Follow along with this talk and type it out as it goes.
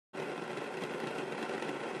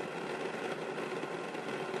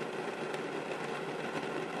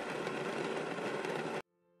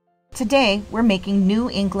Today we're making New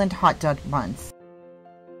England hot dog buns.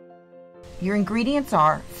 Your ingredients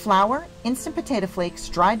are flour, instant potato flakes,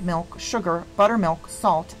 dried milk, sugar, buttermilk,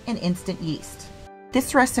 salt, and instant yeast.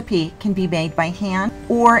 This recipe can be made by hand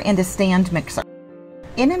or in a stand mixer.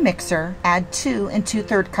 In a mixer, add 2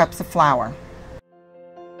 2/3 cups of flour.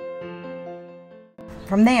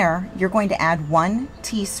 From there, you're going to add 1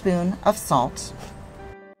 teaspoon of salt,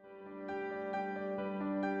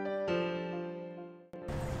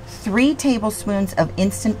 3 tablespoons of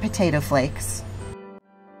instant potato flakes,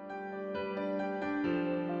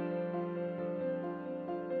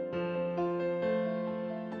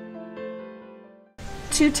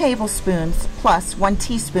 2 tablespoons plus 1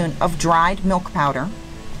 teaspoon of dried milk powder,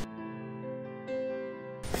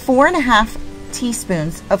 4 1/2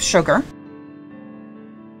 teaspoons of sugar,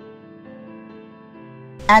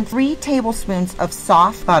 add 3 tablespoons of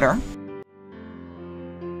soft butter,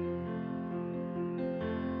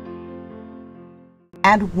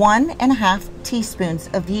 add 1 1/2 teaspoons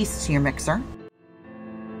of yeast to your mixer,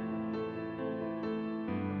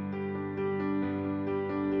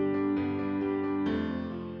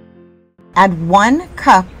 add 1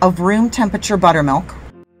 cup of room temperature buttermilk,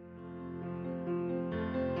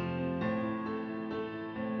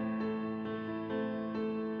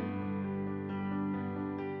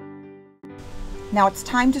 now it's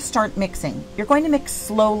time to start mixing. You're going to mix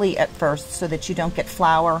slowly at first so that you don't get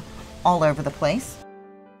flour all over the place.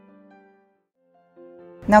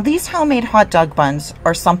 Now these homemade hot dog buns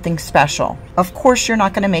are something special. Of course you're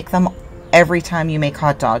not going to make them every time you make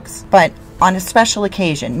hot dogs, but on a special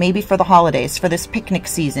occasion, maybe for the holidays, for this picnic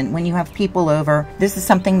season, when you have people over, this is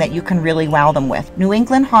something that you can really wow them with. New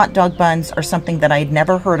England hot dog buns are something that I'd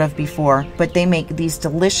never heard of before, but they make these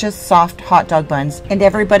delicious soft hot dog buns, and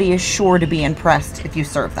everybody is sure to be impressed if you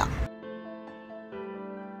serve them.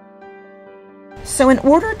 So in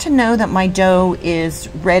order to know that my dough is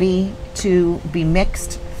ready to be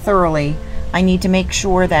mixed thoroughly, I need to make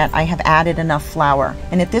sure that I have added enough flour.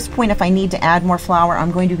 And at this point, if I need to add more flour,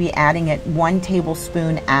 I'm going to be adding it 1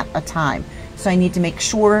 tablespoon at a time. So I need to make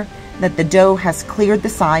sure that the dough has cleared the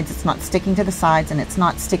sides, it's not sticking to the sides, and it's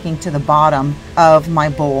not sticking to the bottom of my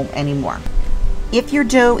bowl anymore. If your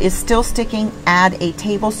dough is still sticking, add a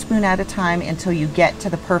tablespoon at a time until you get to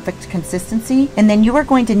the perfect consistency. And then you are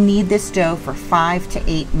going to knead this dough for 5 to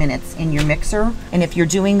 8 minutes in your mixer. And if you're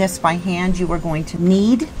doing this by hand, you are going to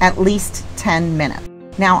knead at least 10 minutes.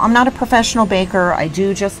 Now, I'm not a professional baker. I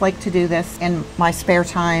do just like to do this in my spare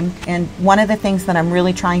time. And one of the things that I'm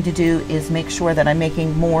really trying to do is make sure that I'm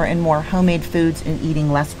making more and more homemade foods and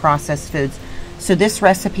eating less processed foods. So this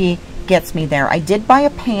recipe gets me there. I did buy a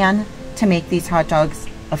pan to make these hot dogs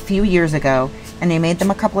a few years ago, and I made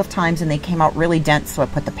them a couple of times and they came out really dense, so I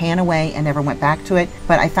put the pan away and never went back to it.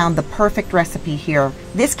 But I found the perfect recipe here.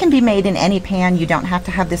 This can be made in any pan. You don't have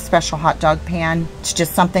to have this special hot dog pan. It's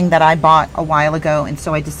just something that I bought a while ago, and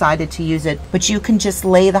so I decided to use it. But you can just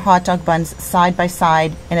lay the hot dog buns side by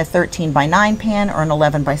side in a 13 by 9 pan or an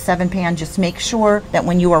 11 by 7 pan. Just make sure that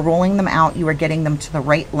when you are rolling them out, you are getting them to the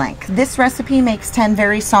right length. This recipe makes 10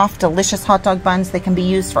 very soft, delicious hot dog buns. They can be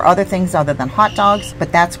used for other things other than hot dogs,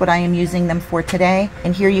 but that's what I am using them for today.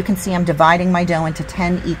 And here you can see I'm dividing my dough into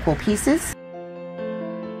 10 equal pieces.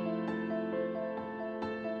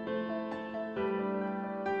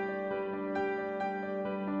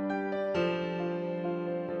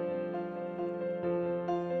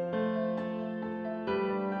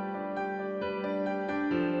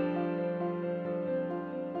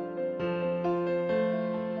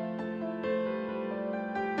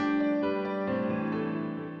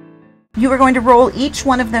 You are going to roll each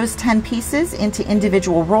one of those 10 pieces into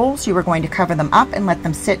individual rolls. You are going to cover them up and let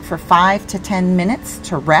them sit for 5 to 10 minutes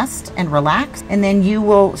to rest and relax. And then you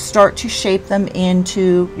will start to shape them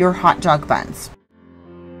into your hot dog buns.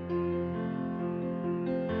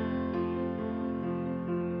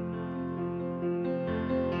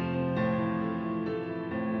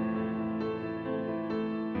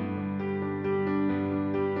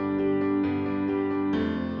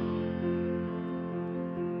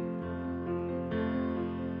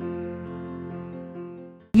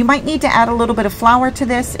 You might need to add a little bit of flour to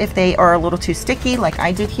this if they are a little too sticky, like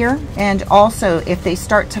I did here. And also, if they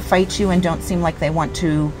start to fight you and don't seem like they want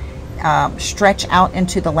to stretch out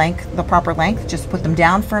into the proper length, just put them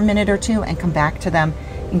down for a minute or two and come back to them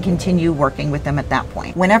and continue working with them at that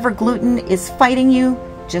point. Whenever gluten is fighting you,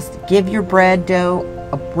 just give your bread dough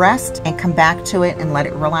a rest and come back to it and let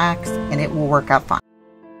it relax, and it will work out fine.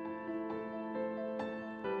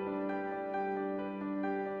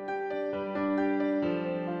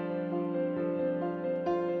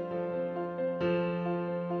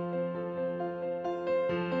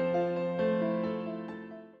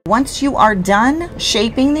 Once you are done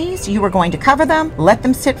shaping these, you are going to cover them, let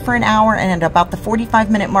them sit for an hour, and at about the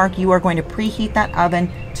 45-minute mark, you are going to preheat that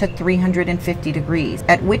oven to 350 degrees.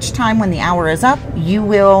 At which time, when the hour is up, you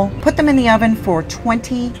will put them in the oven for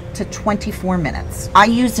 20 to 24 minutes. I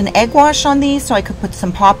used an egg wash on these so I could put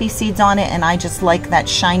some poppy seeds on it, and I just like that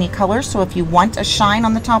shiny color. So if you want a shine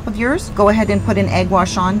on the top of yours, go ahead and put an egg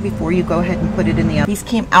wash on before you go ahead and put it in the oven. These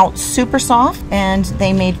came out super soft and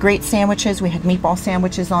they made great sandwiches. We had meatball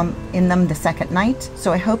sandwiches in them the second night.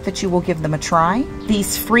 So I hope that you will give them a try.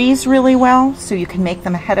 These freeze really well, so you can make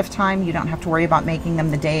them ahead of time. You don't have to worry about making them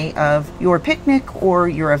the day of your picnic or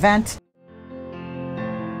your event.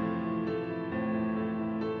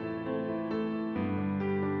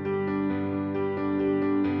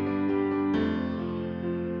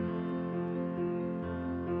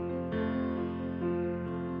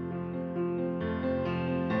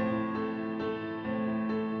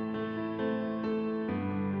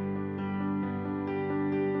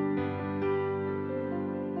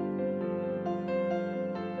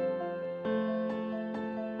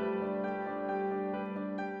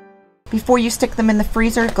 Before you stick them in the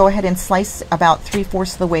freezer, go ahead and slice about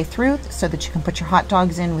 3/4 of the way through so that you can put your hot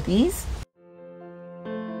dogs in with ease.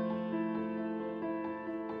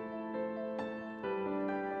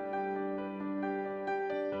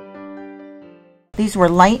 These were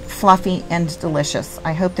light, fluffy, and delicious.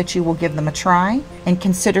 I hope that you will give them a try and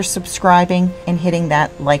consider subscribing and hitting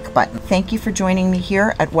that like button. Thank you for joining me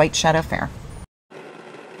here at White Shadow Fare.